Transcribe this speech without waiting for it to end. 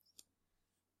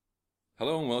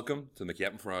Hello and welcome to the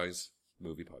Captain Fries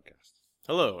Movie Podcast.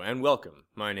 Hello and welcome.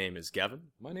 My name is Gavin.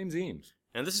 My name's Ian.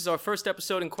 And this is our first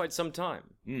episode in quite some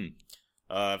time.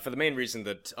 For the main reason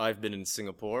that I've been in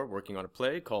Singapore working on a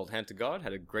play called Hand to God.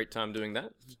 Had a great time doing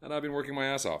that. And I've been working my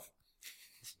ass off.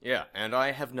 Yeah, and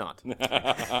I have not.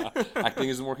 Acting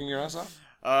isn't working your ass off?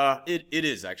 It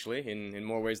is, actually, in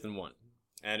more ways than one.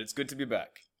 And it's good to be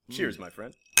back. Cheers, my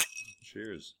friend.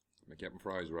 Cheers. My Captain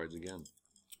Fries rides again.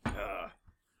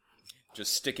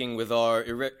 Just sticking with our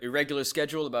irregular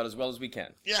schedule about as well as we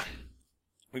can. Yeah.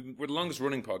 We're the longest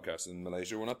running podcast in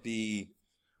Malaysia. We're not the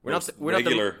We're not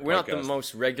the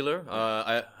most regular.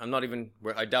 I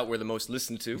doubt we're the most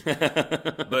listened to.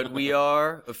 But we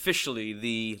are officially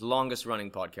the longest running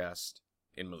podcast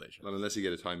in Malaysia. Well, unless you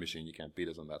get a time machine, you can't beat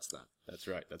us on that stat. That's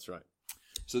right.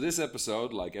 So this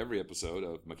episode, like every episode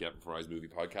of my Captain Fries Movie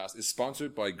Podcast, is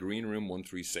sponsored by Green Room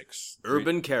 136.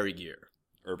 Urban Carry Gear.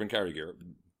 Urban Carry Gear.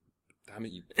 Damn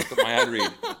it, you fucked up my ad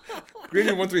read. Green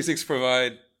Room 136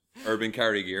 provide urban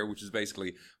carry gear, which is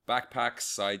basically backpacks,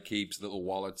 side keeps, little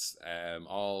wallets,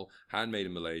 all handmade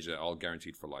in Malaysia, all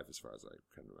guaranteed for life as far as I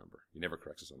can remember. He never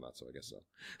corrects us on that, so I guess so.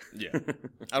 Yeah.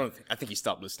 I think he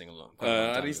stopped listening alone.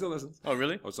 And he still listens. Oh,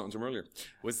 really? I was talking to him earlier.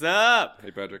 What's up?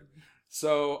 Hey, Patrick.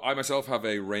 So, I myself have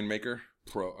a Rainmaker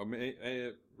Pro,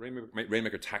 a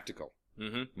Rainmaker Tactical.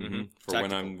 For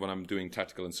Tactical. when I'm doing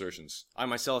tactical insertions. I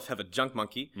myself have a junk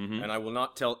monkey, and I will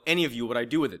not tell any of you what I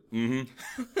do with it.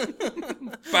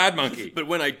 Bad monkey. But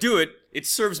when I do it, it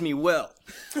serves me well.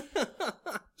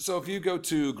 So if you go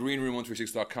to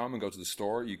greenroom136.com and go to the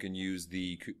store, you can use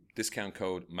the discount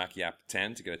code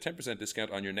MACYAP10 to get a 10%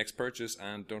 discount on your next purchase,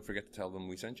 and don't forget to tell them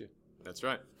we sent you. That's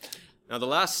right. Now, the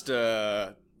last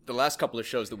couple of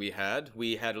shows that we had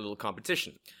a little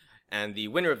competition. And the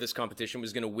winner of this competition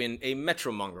was going to win a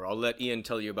Metromonger. I'll let Ian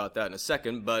tell you about that in a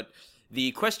second. But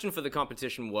the question for the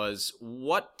competition was,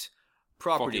 what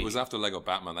property... Fuck, it was after Lego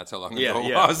Batman. That's how long ago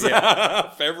it was.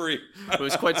 Yeah. February. It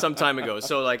was quite some time ago.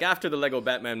 So, after the Lego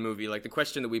Batman movie, the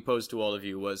question that we posed to all of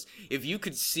you was, if you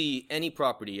could see any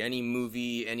property, any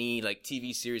movie, any,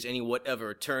 TV series, any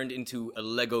whatever, turned into a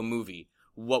Lego movie,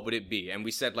 what would it be? And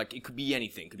we said, it could be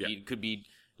anything. Could be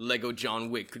Lego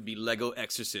John Wick, could be Lego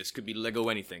Exorcist, could be Lego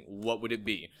anything. What would it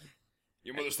be?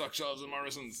 Your mother stock shelves and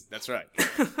Morrison's. That's right.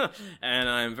 And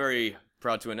I'm very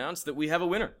proud to announce that we have a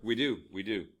winner. We do.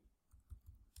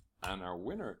 And our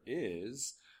winner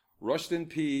is Rushton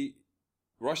B.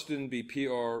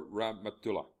 P.R.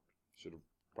 Ramatullah. Should have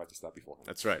practiced that before.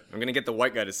 That's right. I'm going to get the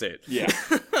white guy to say it. Yeah.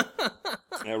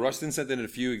 Rushton sent in a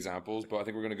few examples, but I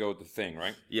think we're going to go with The Thing,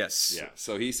 right? Yes. Yeah.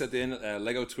 So he sent in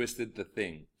Lego Twisted The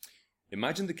Thing.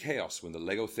 Imagine the chaos when the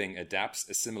Lego thing adapts,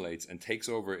 assimilates, and takes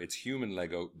over its human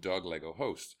Lego, dog Lego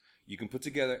host. You can put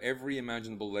together every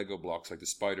imaginable Lego blocks like the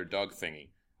spider dog thingy,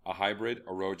 a hybrid,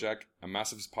 a Rojak, a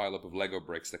massive pileup of Lego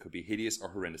bricks that could be hideous or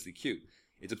horrendously cute.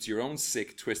 It's up to your own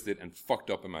sick, twisted, and fucked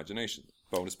up imagination.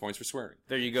 Bonus points for swearing.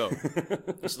 There you go.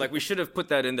 It's we should have put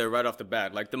that in there right off the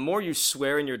bat. The more you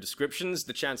swear in your descriptions,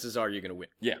 the chances are you're going to win.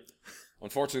 Yeah.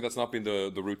 Unfortunately, that's not been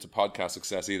the route to podcast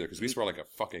success either, because we swear like a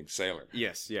fucking sailor.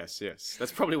 Yes.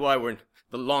 That's probably why we're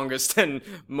the longest and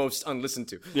most unlistened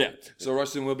to. Yeah. So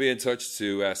Rushton will be in touch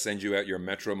to send you out your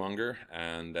Metromonger,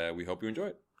 and we hope you enjoy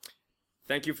it.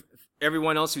 Thank you,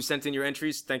 everyone else who sent in your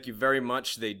entries. Thank you very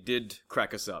much. They did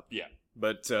crack us up. Yeah.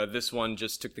 But this one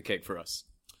just took the cake for us.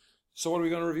 So what are we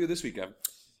going to review this week, Gavin?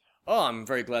 Oh, I'm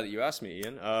very glad that you asked me,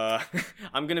 Ian.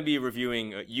 I'm going to be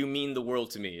reviewing You Mean the World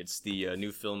to Me. It's the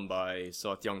new film by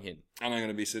Saw Tyung Hin. And I'm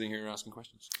going to be sitting here asking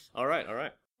questions. All right.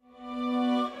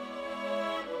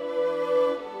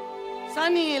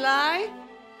 三你来，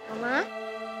媽媽，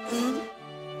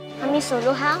還沒數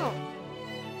到考，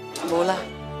冇啦，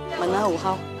問下胡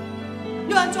孝。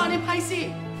有人做你批示，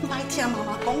咪聽媽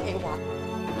媽講嘅話。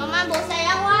媽媽冇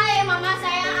sayang wae, mama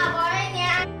sayang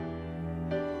aborenya.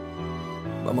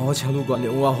 Mama 我請到慣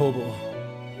兩話好噃，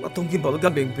我當見到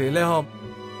跟平平咧嗬。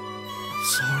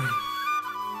Sorry.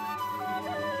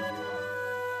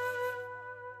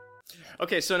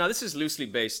 Okay, so now this is loosely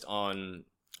based on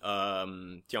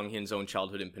Tyung Hin's own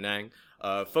childhood in Penang,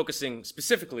 focusing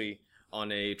specifically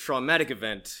on a traumatic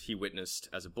event he witnessed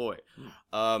as a boy.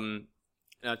 Now,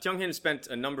 Tyung Hin spent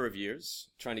a number of years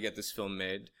trying to get this film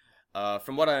made.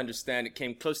 From what I understand, it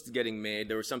came close to getting made.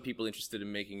 There were some people interested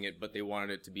in making it, but they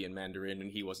wanted it to be in Mandarin,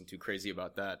 and he wasn't too crazy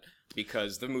about that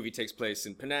because the movie takes place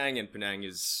in Penang, and Penang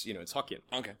is, it's Hokkien.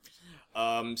 Okay.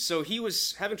 So he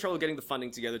was having trouble getting the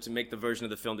funding together to make the version of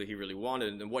the film that he really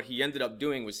wanted, and what he ended up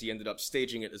doing was he ended up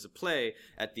staging it as a play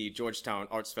at the Georgetown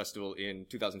Arts Festival in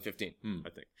 2015, I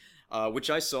think. Which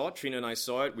I saw. Trina and I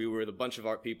saw it. We were the bunch of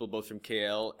art people, both from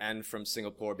KL and from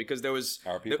Singapore, because there was...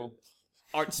 Our people?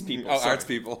 arts people. Oh, sorry. arts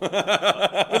people.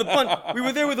 We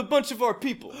were there with a bunch of our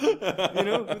people, with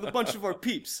a bunch of our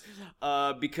peeps.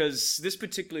 Because this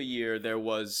particular year there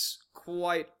was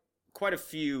quite a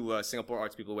few Singapore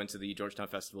arts people went to the Georgetown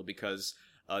Festival because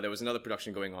there was another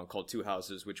production going on called Two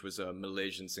Houses, which was a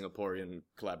Malaysian-Singaporean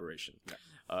collaboration.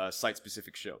 Yeah.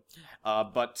 Site-specific show.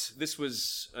 But this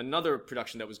was another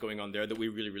production that was going on there that we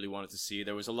really, really wanted to see.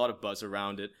 There was a lot of buzz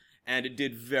around it, and it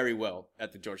did very well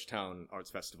at the Georgetown Arts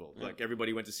Festival. Yeah. Like,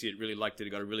 everybody went to see it, really liked it,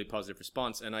 it got a really positive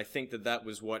response, and I think that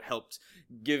was what helped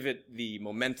give it the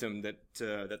momentum that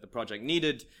the project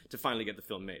needed to finally get the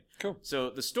film made. Cool. So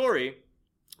the story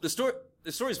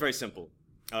is very simple.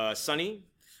 Sonny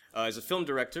is a film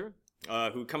director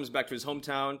who comes back to his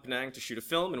hometown, Penang, to shoot a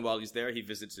film, and while he's there, he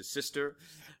visits his sister,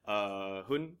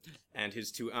 Hun, and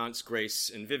his two aunts,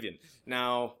 Grace and Vivian.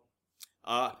 Now,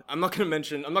 I'm not gonna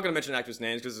mention actors'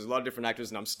 names because there's a lot of different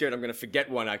actors, and I'm scared I'm gonna forget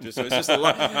one actor. So it's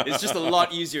just a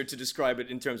lot easier to describe it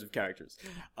in terms of characters.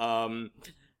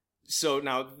 So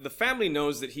now the family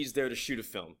knows that he's there to shoot a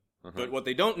film, but what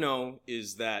they don't know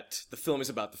is that the film is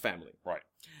about the family. Right.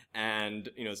 And,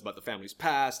 it's about the family's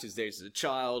past, his days as a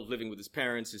child, living with his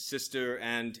parents, his sister,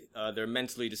 and their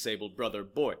mentally disabled brother,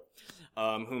 Boy,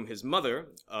 whom his mother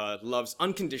loves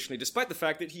unconditionally, despite the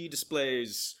fact that he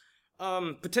displays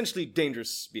potentially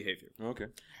dangerous behavior.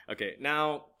 Okay,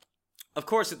 now, of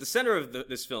course, at the center of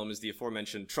this film is the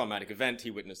aforementioned traumatic event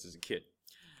he witnessed as a kid.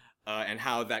 And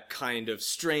how that kind of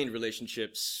strained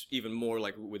relationships, even more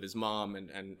like with his mom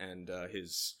and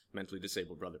his mentally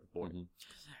disabled brother, Boy.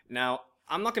 Now,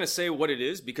 I'm not going to say what it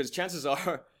is because chances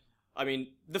are,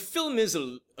 the film is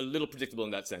a little predictable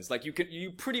in that sense. Like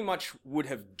you pretty much would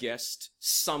have guessed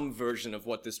some version of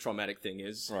what this traumatic thing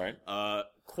is, right?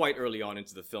 Quite early on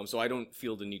into the film, so I don't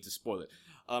feel the need to spoil it.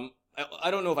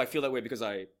 I don't know if I feel that way because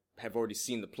I have already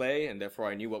seen the play and therefore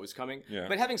I knew what was coming. Yeah.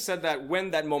 But having said that,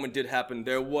 when that moment did happen,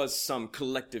 there was some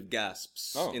collective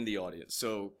gasps in the audience.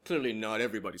 So clearly not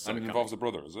everybody saw it coming. And it involves a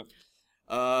brother, is it?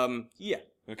 Yeah.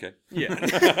 Okay. Yeah.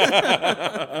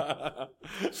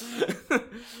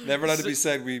 Never let it be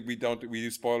said we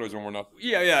do spoilers when we're not.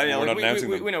 Yeah. We're not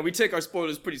announcing them. We take our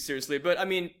spoilers pretty seriously, but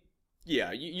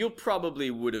you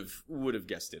probably would have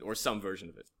guessed it or some version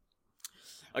of it.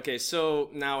 Okay, so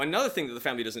now another thing that the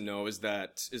family doesn't know is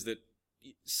that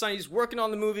Sonny's working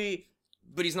on the movie,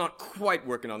 but he's not quite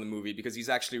working on the movie because he's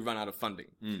actually run out of funding.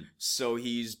 So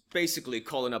he's basically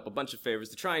calling up a bunch of favors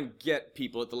to try and get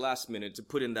people at the last minute to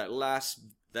put in that last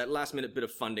minute bit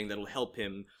of funding that'll help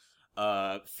him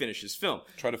finish his film.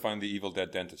 Try to find the Evil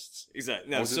Dead dentists.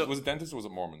 Exactly. Now, was it dentists or was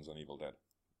it Mormons on Evil Dead?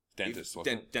 Dentists,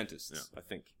 wasn't it? Dentists, yeah. I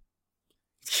think.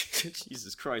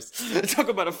 Jesus Christ. Talk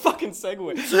about a fucking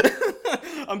segue.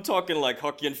 I'm talking like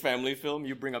Hokkien family film.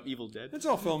 You bring up Evil Dead. It's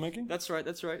all filmmaking. That's right.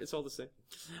 It's all the same.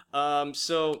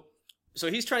 So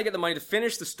he's trying to get the money to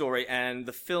finish the story, and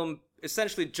the film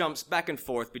essentially jumps back and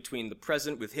forth between the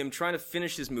present with him trying to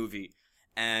finish his movie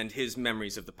and his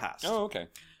memories of the past. Oh, okay.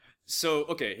 So,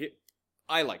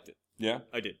 I liked it. Yeah?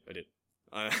 I did.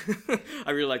 I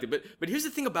really liked it. But here's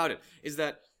the thing about it, is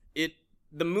that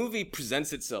the movie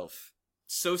presents itself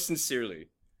so sincerely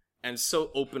and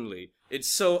so openly. It's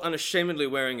so unashamedly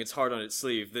wearing its heart on its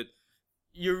sleeve that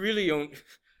you really don't...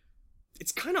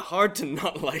 It's kind of hard to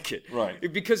not like it.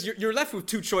 Right. Because you're left with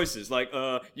two choices. Like,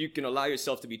 you can allow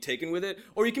yourself to be taken with it,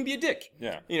 or you can be a dick.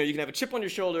 Yeah. You can have a chip on your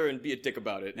shoulder and be a dick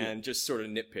about it and just sort of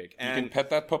nitpick. And you can pet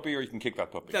that puppy or you can kick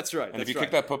that puppy. That's right. And if you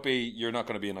kick that puppy, you're not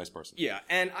going to be a nice person. Yeah,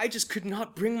 and I just could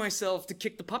not bring myself to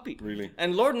kick the puppy. Really?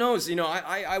 And Lord knows,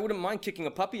 I wouldn't mind kicking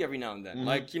a puppy every now and then.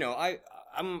 Like,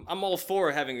 I'm all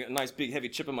for having a nice big heavy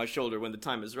chip on my shoulder when the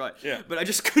time is right. Yeah. But I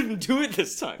just couldn't do it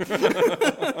this time.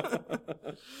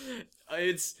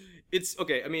 It's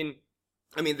okay.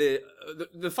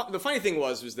 The funny thing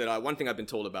was that one thing I've been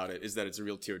told about it is that it's a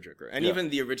real tearjerker, and even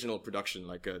the original production,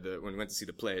 like when we went to see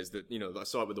the play, is that I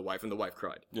saw it with the wife and the wife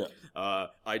cried. Yeah.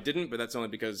 I didn't, but that's only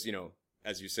because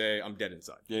as you say, I'm dead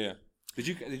inside. Yeah. Did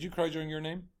you cry during Your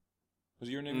Name? Was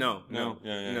it Your Name? No.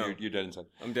 Yeah. No. You're dead inside.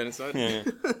 I'm dead inside. Yeah.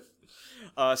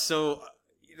 So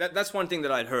that's one thing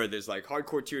that I'd heard. There's like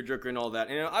hardcore tearjerker and all that.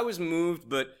 And I was moved,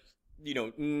 but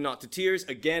not to tears.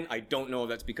 Again, I don't know if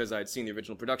that's because I had seen the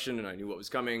original production and I knew what was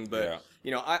coming. But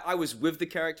I was with the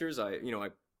characters. I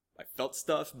felt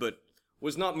stuff, but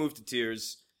was not moved to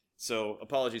tears. So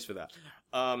apologies for that.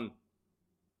 But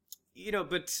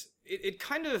it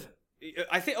kind of.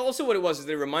 I think also what it was is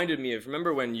they reminded me of.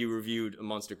 Remember when you reviewed A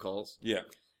Monster Calls? Yeah.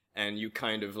 And you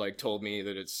kind of like told me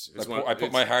that it's I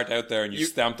put my heart out there and you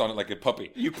stamped on it like a puppy.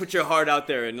 You put your heart out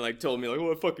there and like told me like,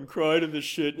 I fucking cried in this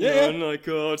shit. Yeah. And like,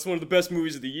 it's one of the best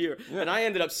movies of the year. Yeah. And I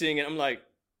ended up seeing it. I'm like,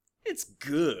 it's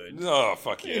good. Oh,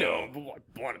 fuck you. You know,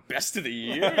 one best of the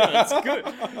year. It's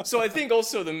good. So I think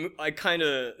also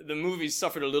the movie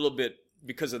suffered a little bit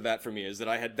because of that for me. Is that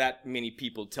I had that many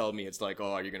people tell me it's like,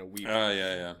 oh, you're gonna weep.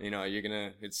 Yeah. You know,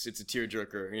 it's a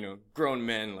tearjerker. You know, grown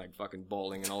men like fucking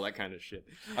bawling and all that kind of shit.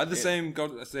 I had the same.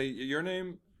 Go say your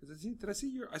name. Did I see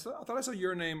your? I thought I saw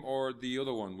your name or the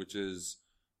other one, which is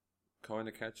kind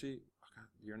of catchy.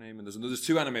 Your name, and there's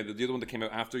two animated. The other one that came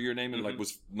out after Your Name and like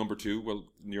was number 2. Well,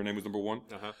 Your Name was number 1.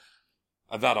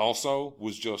 And that also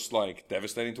was just like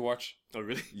devastating to watch. Oh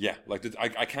really? Yeah, like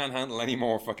I can't handle any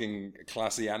more fucking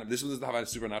classy anime. This one doesn't have a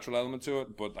supernatural element to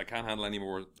it, but I can't handle any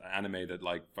more anime that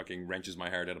like fucking wrenches my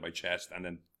heart out of my chest and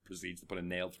then proceeds to put a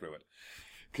nail through it.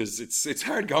 Because it's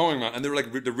hard going, man, and they're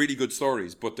really good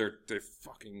stories, but they're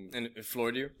fucking. And it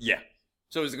floored you? Yeah.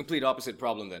 So it was the complete opposite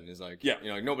problem then. It's like, you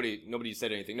know, like nobody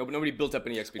said anything. Nobody built up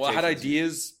any expectations. Well, I had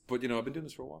ideas, but, you know, I've been doing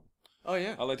this for a while. Oh,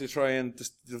 yeah. I like to try and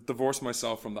divorce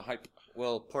myself from the hype.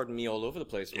 Well, pardon me all over the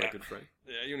place, my good friend.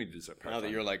 Yeah, you need to do that part-time. Now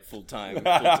that you're like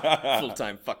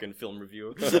full-time fucking film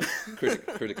reviewer.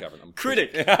 Critic, Kevin.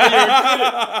 Critic. Oh, you're a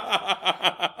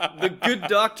critic. The Good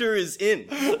Doctor is in.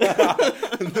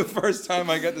 The first time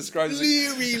I got described as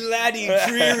leery, laddie,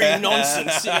 dreary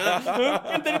nonsense, you know?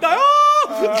 And then he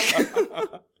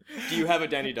died. Do you have a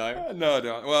Danny Dyer? No, I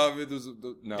don't. Well,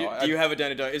 no. Do you have a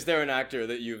Danny Dyer? Is there an actor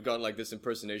that you've got like this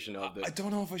impersonation of? I don't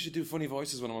know if I should do funny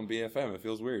voices when I'm on BFM. It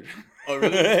feels weird. Oh,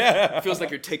 really? It feels like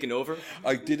you're taking over?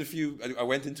 I did a few. I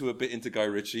went into a bit into Guy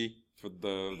Ritchie for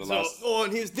the last. Oh,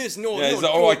 and here's this. No, yeah, he's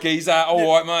like, oh, okay, he's that.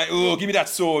 Oh, right, mate. Oh, give me that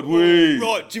sword. Wee.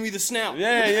 Right, Jimmy the Snout.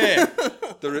 Yeah.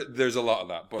 There's a lot of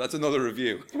that, but that's another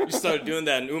review. You started doing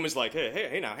that, and Uma's like,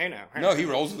 hey now. No, he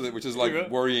rolls with it, which is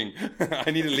like worrying. I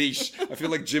need a leash. I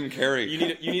feel like Jim Carrey.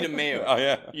 You need a mayo. Oh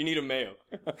yeah. You need a mayo.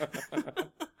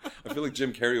 I feel like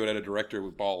Jim Carrey would have a director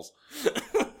with balls.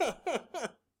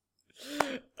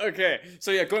 Okay,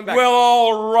 so yeah, going back. Well,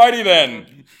 alrighty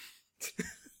then.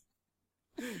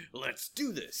 Let's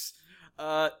do this.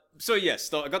 So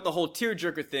yes, I got the whole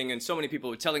tearjerker thing, and so many people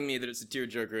were telling me that it's a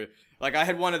tearjerker. Like, I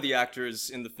had one of the actors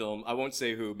in the film, I won't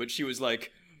say who, but she was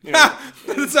like, you know,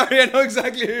 sorry, I know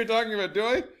exactly who you're talking about, do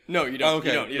I? No, you don't. Oh,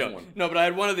 okay. You don't. No, but I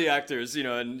had one of the actors, you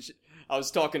know, and I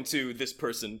was talking to this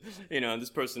person, you know, and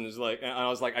this person is like, and I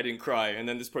was like, I didn't cry, and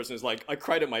then this person is like, I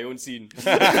cried at my own scene.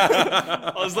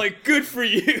 I was like, good for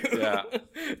you. Yeah.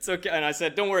 It's okay. And I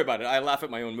said, don't worry about it. I laugh at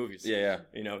my own movies. Yeah.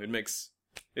 You know,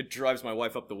 it drives my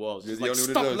wife up the walls. She's You're like, the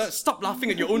only one who does. stop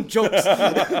laughing at your own jokes.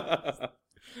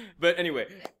 But anyway,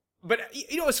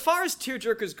 you know, as far as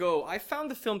tearjerkers go, I found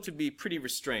the film to be pretty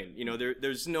restrained. You know,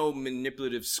 there's no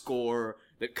manipulative score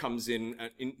that comes in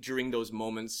during those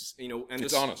moments. You know, and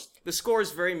it's honest. The score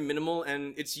is very minimal,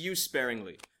 and it's used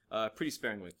sparingly, pretty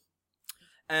sparingly.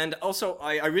 And also,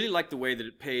 I really like the way that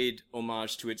it paid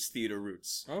homage to its theater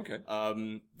roots. Okay.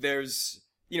 There's,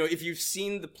 you know, if you've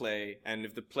seen the play, and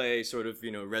if the play sort of,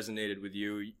 you know, resonated with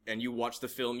you, and you watch the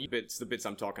film, the bits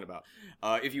I'm talking about.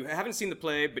 If you haven't seen the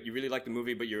play, but you really like the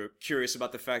movie, but you're curious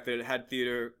about the fact that it had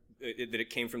theater, that it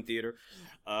came from theater,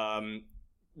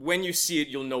 when you see it,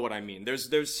 you'll know what I mean.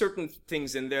 There's certain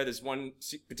things in there. There's one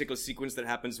particular sequence that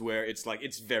happens where it's like,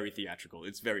 it's very theatrical.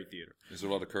 It's very theater. Is there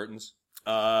a lot of curtains?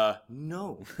 No.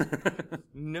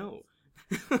 No.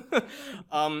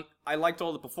 I liked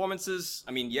all the performances.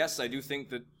 I mean, yes, I do think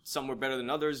that some were better than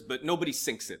others, but nobody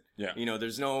sinks it. Yeah. You know,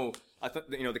 I thought,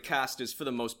 you know, the cast is, for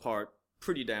the most part,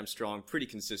 pretty damn strong, pretty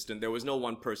consistent. There was no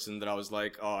one person that I was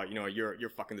like, oh, you know, you're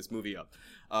fucking this movie up.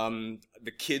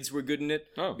 The kids were good in it.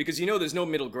 Oh. Because, you know, there's no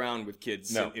middle ground with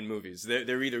kids No. in movies.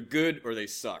 They're either good or they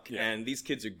suck. Yeah. And these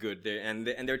kids are good.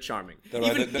 They're charming. They're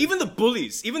Even the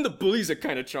bullies are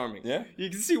kind of charming. Yeah?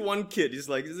 You can see one kid, he's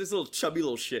like, this little chubby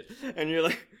little shit. And you're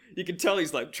like, you can tell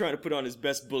he's like trying to put on his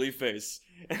best bully face.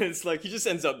 And it's like, he just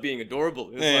ends up being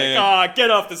adorable. It's get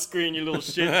off the screen, you little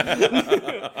shit.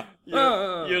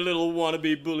 You little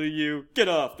wannabe bully, you. Get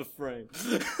off the frame.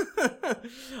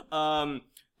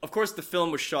 Of course, the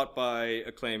film was shot by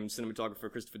acclaimed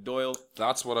cinematographer Christopher Doyle.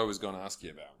 That's what I was going to ask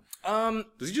you about.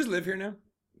 Does he just live here now?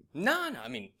 No. I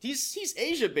mean, he's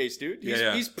Asia based, dude.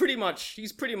 He's pretty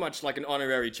much like an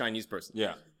honorary Chinese person.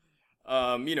 Yeah.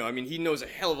 You know, I mean, he knows a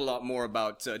hell of a lot more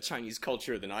about Chinese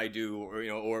culture than I do, or, you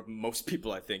know, or most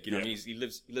people, I think. You know, Yeah. he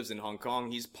lives in Hong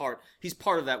Kong. He's part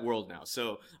of that world now.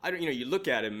 So you look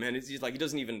at him and he's like, you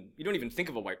don't even think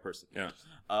of a white person. Yeah.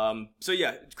 So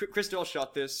yeah, Chris Doyle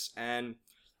shot this, and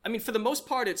I mean, for the most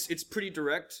part, it's pretty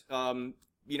direct.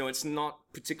 You know, it's not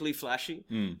particularly flashy.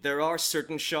 There are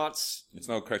certain shots. It's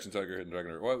no Crouching Tiger, Hidden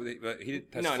Dragon. Well, he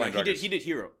did. No, he did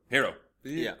Hero. Hero.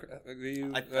 Yeah.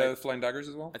 Flying Daggers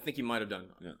as well? I think he might have done.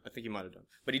 Yeah. I think he might have done.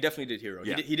 But he definitely did Hero.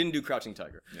 Yeah. He didn't do Crouching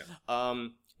Tiger. Yeah.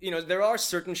 There are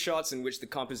certain shots in which the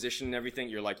composition and everything,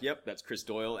 you're like, yep, that's Chris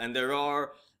Doyle. And there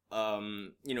are,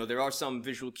 there are some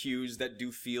visual cues that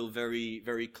do feel very,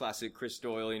 very classic Chris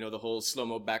Doyle. The whole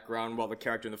slow-mo background while the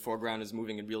character in the foreground is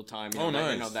moving in real time.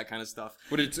 Nice. That kind of stuff.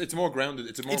 But it's more grounded.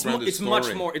 It's a more grounded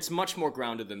story. It's much more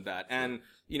grounded than that. And,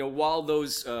 while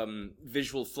those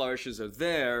visual flourishes are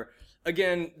there,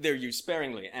 again, they're used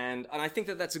sparingly, and I think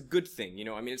that that's a good thing.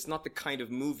 It's not the kind of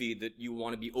movie that you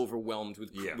want to be overwhelmed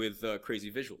with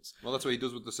crazy visuals. Well, that's what he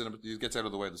does with the cinema. He gets out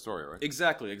of the way of the story, right?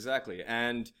 Exactly,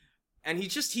 and he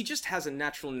just has a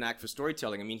natural knack for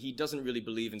storytelling. He doesn't really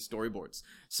believe in storyboards,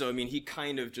 so he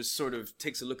kind of just sort of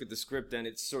takes a look at the script, and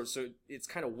it's it's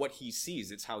kind of what he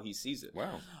sees. It's how he sees it.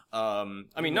 Wow.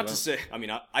 To say.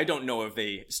 I don't know if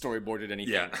they storyboarded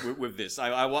anything with this.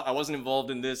 I wasn't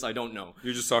involved in this. I don't know.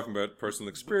 You're just talking about personal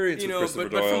experience with Christopher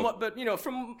Doyle.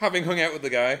 From having hung out with the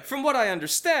guy. From what I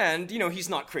understand, he's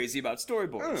not crazy about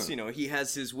storyboards. He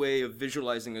has his way of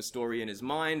visualizing a story in his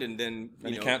mind, and then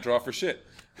you can't draw for shit.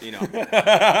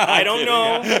 I don't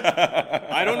know.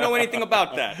 I don't know anything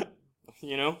about that.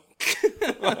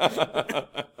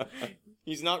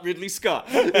 He's not Ridley Scott.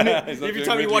 Every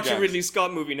time you watch a Ridley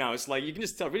Scott movie now, it's like you can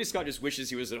just tell Ridley Scott just wishes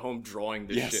he was at home drawing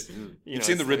this shit. You've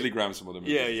seen the Ridley Grams from other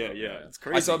movies. Yeah. It's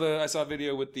crazy. I saw a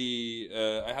video with the.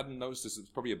 I hadn't noticed this. It's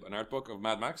probably an art book of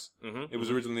Mad Max. It was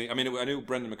originally. I knew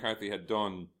Brendan McCarthy had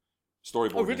done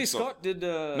storyboarding. Oh, Ridley Scott did.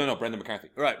 No, Brendan McCarthy.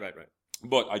 Right.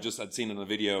 But I just had seen in a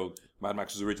video, Mad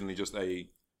Max was originally just a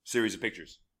series of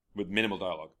pictures with minimal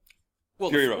dialogue.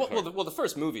 Fury Road. The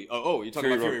first movie. You're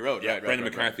talking about Fury Road. Yeah, Brendan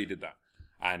McCarthy did that,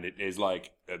 and it is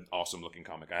like an awesome looking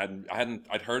comic.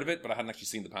 I'd heard of it, but I hadn't actually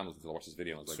seen the panels until I watched this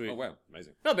video. And I was like, oh wow,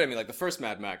 amazing. No, but the first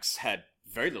Mad Max had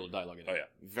very little dialogue in it. Oh yeah,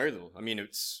 very little.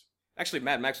 It's actually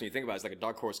Mad Max when you think about it, it's like a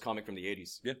Dark Horse comic from the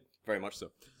 80s. Yeah, very much so.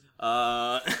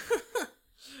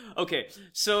 Okay,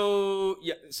 so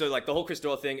the whole Chris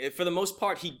Doyle thing, for the most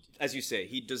part, he, as you say,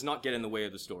 he does not get in the way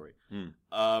of the story.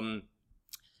 And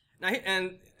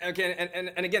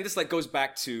again, this goes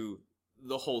back to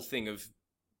the whole thing of,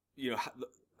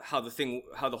 how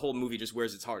the whole movie just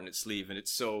wears its heart on its sleeve, and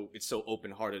it's so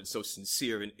open-hearted, so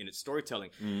sincere in its storytelling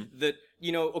that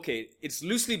it's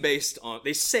loosely based on.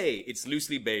 They say it's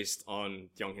loosely based on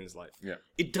Kyung-Hin's life. Yeah,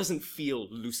 it doesn't feel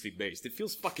loosely based. It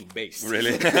feels fucking based.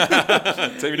 Really?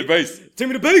 Take me to base. Take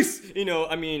me to base.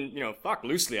 Fuck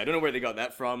loosely. I don't know where they got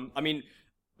that from.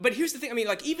 But here's the thing.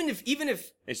 Even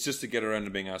if it's just to get around to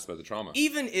being asked about the trauma.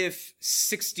 Even if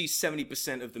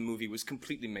 60-70% of the movie was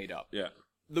completely made up. Yeah.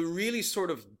 The really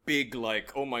sort of big,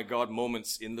 oh my god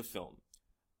moments in the film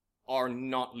are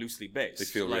not loosely based. They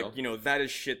feel real. That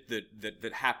is shit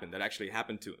that happened, that actually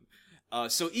happened to him.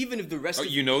 So even if the rest of...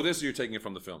 you know this, or you're taking it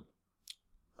from the film?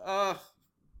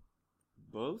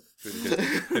 Both?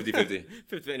 50-50.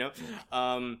 50,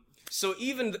 so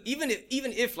even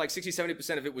if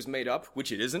 60-70% of it was made up,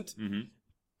 which it isn't,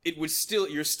 it would still,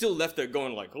 you're still left there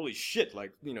going holy shit,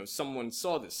 someone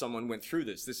saw this, someone went through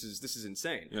this, this is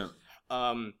insane. Yeah.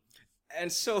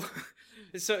 And so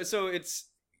it's,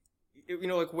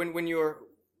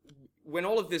 when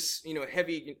all of this,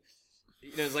 heavy,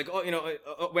 it's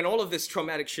when all of this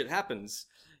traumatic shit happens,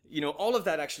 all of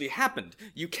that actually happened.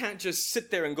 You can't just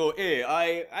sit there and go, hey,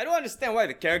 I don't understand why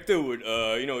the character would,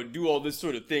 do all this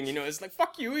sort of thing. It's like,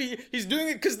 fuck you, he's doing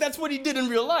it because that's what he did in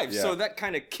real life. Yeah. So that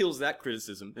kind of kills that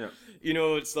criticism. Yeah.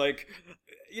 It's like...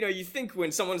 you think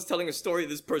when someone's telling a story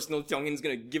this personal, Kyung-Hin's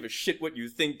gonna give a shit what you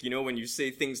think, when you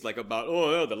say things about,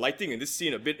 the lighting in this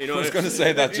scene a bit, I was gonna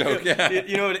say that joke, yeah.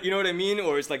 You know what I mean?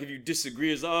 Or it's if you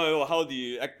disagree, it's, how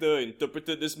the actor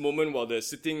interpreted this moment while they're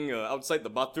sitting outside the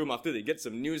bathroom after they get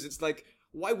some news. It's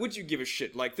why would you give a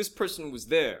shit? This person was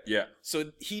there. Yeah.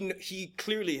 So he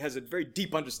clearly has a very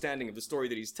deep understanding of the story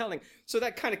that he's telling. So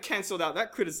that kind of canceled out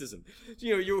that criticism.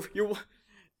 You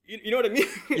know what I mean?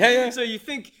 Yeah. So you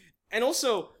think... And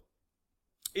also,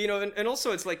 and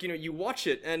also it's you watch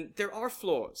it and there are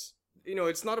flaws.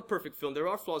 It's not a perfect film. There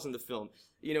are flaws in the film.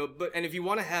 And if you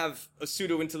want to have a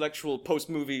pseudo-intellectual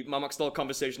post-movie Mamak-style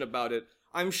conversation about it,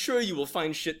 I'm sure you will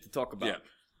find shit to talk about. Yeah.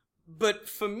 But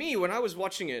for me, when I was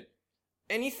watching it,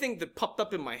 anything that popped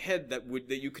up in my head that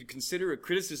you could consider a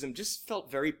criticism just felt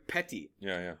very petty.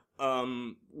 Yeah.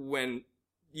 When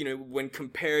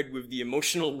compared with the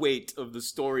emotional weight of the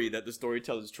story that the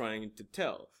storyteller is trying to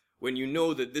tell. When you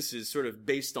know that this is sort of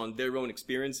based on their own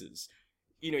experiences,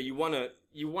 you want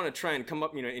to try and come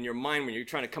up, in your mind when you're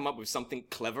trying to come up with something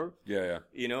clever. Yeah.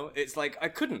 It's like I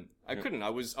couldn't. I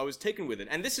was taken with it.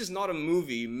 And this is not a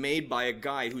movie made by a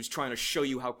guy who's trying to show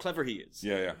you how clever he is.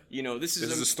 Yeah. This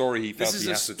is a story he felt he has to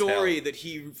tell. This is a story that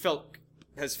he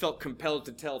has felt compelled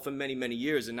to tell for many, many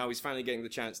years, and now he's finally getting the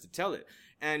chance to tell it.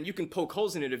 And you can poke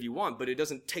holes in it if you want, but it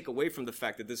doesn't take away from the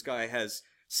fact that this guy has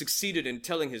succeeded in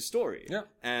telling his story. Yeah.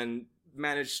 And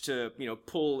managed to,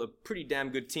 pull a pretty damn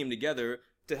good team together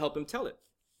to help him tell it.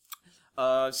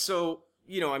 So,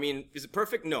 is it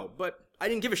perfect? No, but I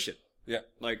didn't give a shit. Yeah.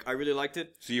 Like, I really liked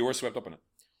it. So you were swept up in it?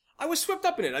 I was swept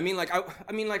up in it. I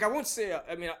won't say,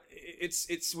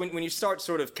 it's when you start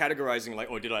sort of categorizing, like,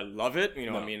 oh, did I love it?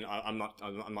 No. I'm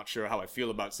not sure how I feel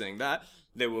about saying that.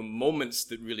 There were moments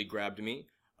that really grabbed me.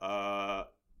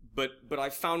 But I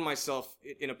found myself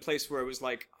in a place where it was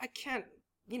like, I can't,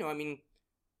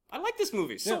 I like this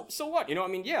movie. So what?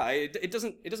 It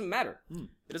doesn't matter.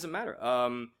 It doesn't matter.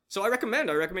 So I recommend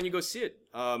you go see it.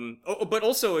 But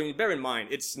also bear in mind,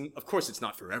 of course it's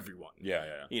not for everyone. Yeah.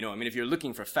 If you're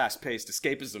looking for fast-paced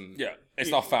escapism. Yeah. It's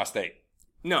not Fast 8.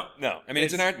 No.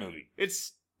 It's an art movie.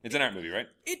 It's an art movie, right?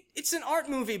 It's an art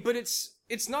movie, but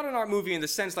it's not an art movie in the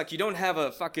sense like you don't have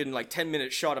a fucking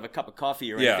 10-minute shot of a cup of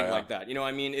coffee or anything like that.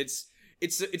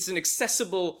 It's an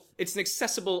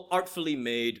accessible, artfully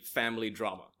made family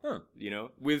drama. Huh.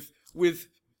 With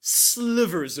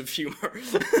slivers of humor.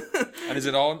 And it's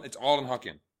all in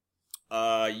Hokkien?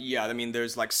 Yeah,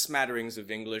 there's like smatterings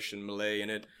of English and Malay in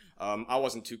it. I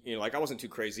wasn't too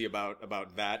crazy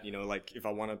about that, like if I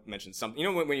want to mention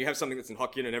something, when you have something that's in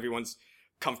Hokkien and everyone's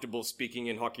comfortable speaking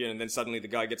in Hokkien and then suddenly the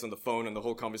guy gets on the phone and the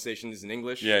whole conversation is in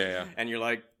English. Yeah. And you're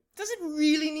like, does it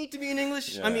really need to be in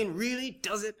English? Yeah. Really?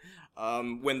 Does it?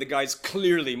 When the guy's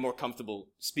clearly more comfortable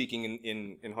speaking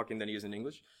in Hokkien than he is in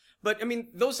English. But,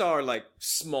 those are, like,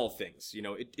 small things,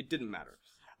 it didn't matter.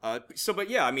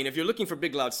 If you're looking for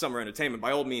big, loud summer entertainment,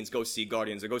 by all means, go see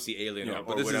Guardians or go see Alien or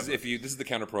but whatever. this is the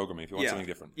counter-programming if you want something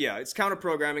different. Yeah, it's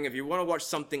counter-programming. If you want to watch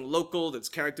something local that's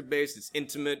character-based, it's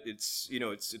intimate, it's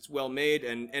well-made,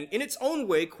 and in its own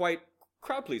way, quite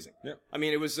crowd-pleasing. Yeah.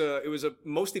 It was a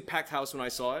mostly packed house when I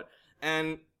saw it,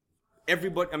 and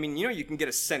everybody, you can get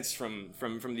a sense from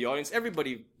the audience.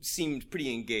 Everybody seemed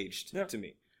pretty engaged to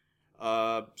me.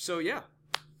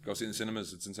 Go see it in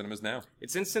cinemas. It's in cinemas now.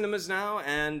 It's in cinemas now,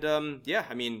 and go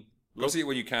see it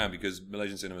when you can, because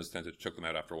Malaysian cinemas tend to chuck them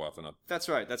out after a while if they're not. That's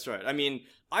right.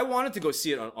 I wanted to go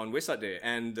see it on Wisate,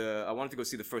 and I wanted to go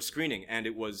see the first screening, and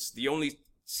it was the only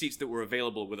seats that were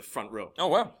available with a front row. Oh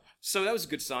wow! So that was a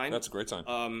good sign. That's a great sign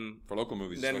for local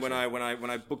movies. Then especially. when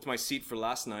I booked my seat for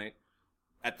last night,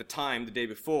 at the time the day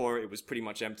before it was pretty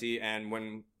much empty, and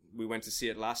when we went to see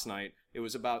it last night, it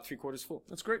was about 3/4 full.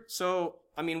 That's great. So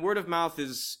word of mouth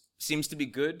seems to be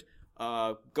good.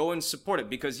 Go and support it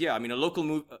because a local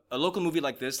movie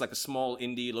like this, like a small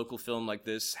indie local film like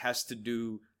this, has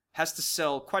to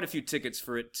sell quite a few tickets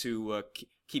for it to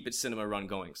keep its cinema run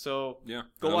going. So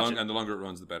go watch it. And the longer it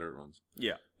runs, the better it runs.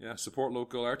 Yeah. Support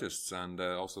local artists and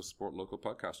also support local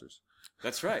podcasters.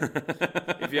 That's right.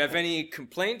 If you have any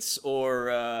complaints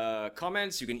or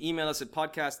comments, you can email us at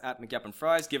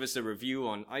podcast@mcgapandfries. Give us a review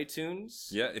on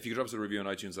iTunes. Yeah, if you could drop us a review on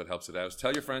iTunes, that helps it out.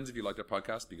 Tell your friends if you like our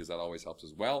podcast, because that always helps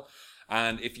as well.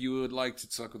 And if you would like to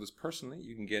talk with us personally,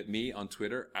 you can get me on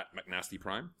Twitter at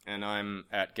McNastyPrime. And I'm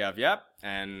at GavYap.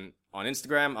 And on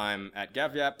Instagram, I'm at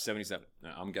GavYap77. No,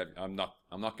 I'm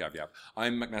not GavYap.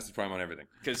 I'm McNastyPrime on everything.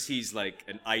 Because he's like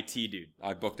an IT dude.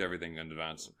 I booked everything in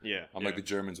advance. Yeah. I'm like the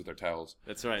Germans with their towels.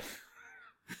 That's right.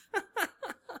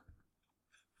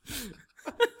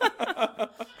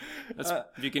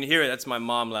 If you can hear it, that's my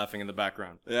mom laughing in the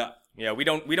background. Yeah. Yeah, we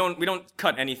don't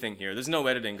cut anything here. There's no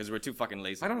editing because we're too fucking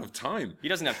lazy. I don't have time. He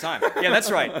doesn't have time. Yeah, that's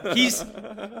right.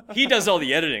 He does all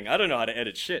the editing. I don't know how to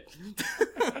edit shit.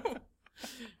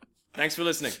 Thanks for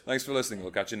listening.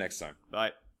 We'll catch you next time.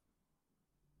 Bye.